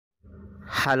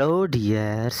Hello,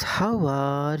 dears, how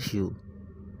are you?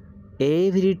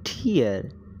 Every tear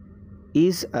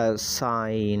is a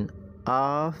sign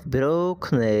of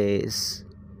brokenness.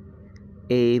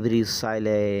 Every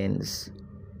silence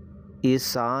is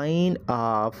sign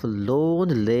of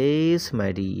loneliness,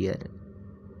 my dear.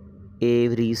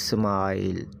 Every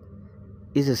smile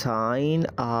is a sign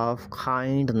of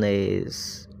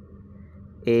kindness.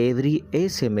 Every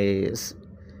SMS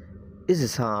is a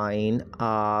sign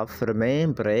of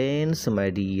remembrance, my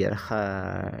dear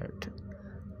heart.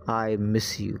 I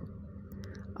miss you.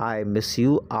 I miss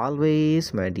you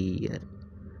always, my dear.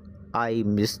 I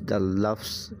miss the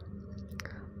loves.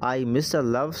 I miss the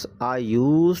loves I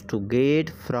used to get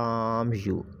from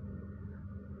you.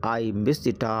 I miss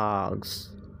the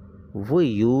talks we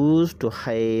used to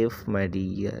have, my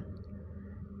dear.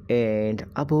 And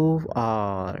above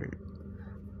all,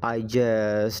 I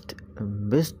just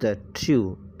miss the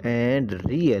true and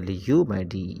real you, my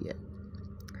dear.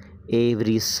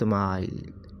 Every smile,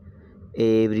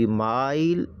 every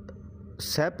mile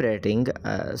separating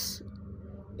us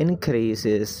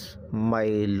increases my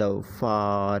love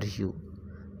for you.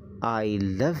 I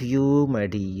love you, my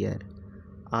dear.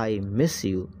 I miss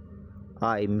you.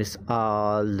 I miss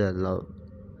all the love.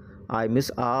 I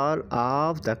miss all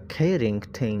of the caring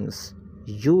things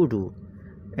you do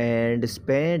and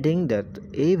spending that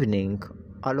evening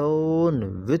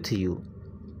alone with you.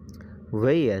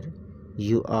 Where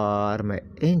you are, my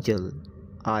angel,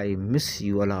 I miss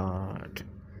you a lot.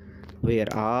 Where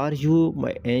are you,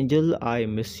 my angel? I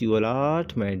miss you a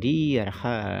lot, my dear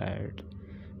heart.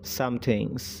 Some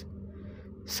things,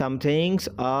 some things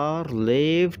are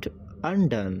left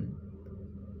undone.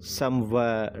 Some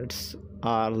words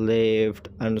are left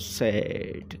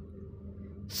unsaid.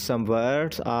 Some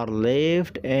words are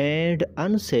left and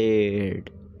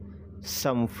unsaid.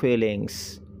 Some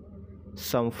feelings,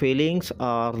 some feelings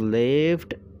are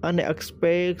left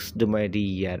unexpected, my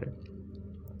dear.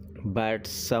 But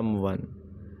someone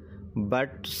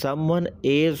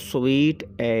as sweet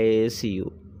as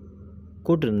you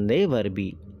could never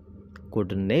be,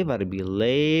 could never be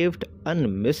left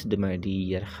unmissed, my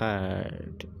dear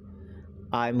heart.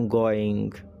 I'm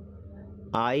going,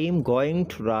 I'm going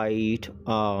to write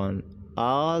on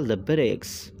all the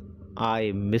bricks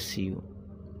I miss you,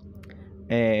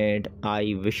 and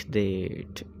I wish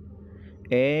that,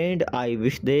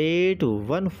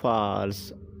 one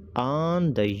falls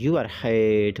on the your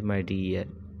head, my dear,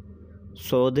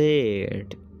 so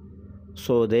that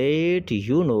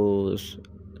you knows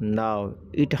now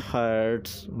it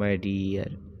hurts, my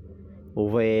dear,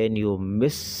 when you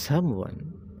miss someone,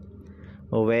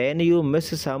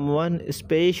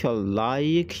 special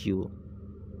like you.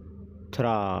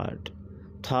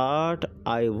 Thought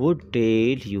I would tell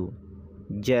you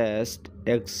just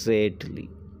exactly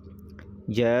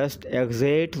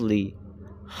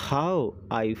how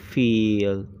I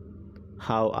feel,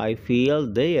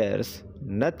 there's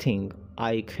nothing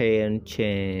I can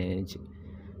change,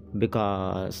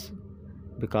 because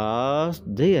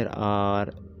there are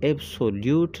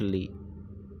absolutely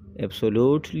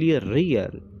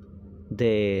real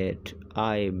that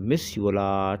I miss you a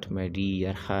lot, my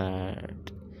dear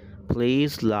heart.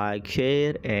 Please like,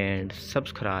 share and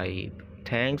subscribe.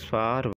 Thanks for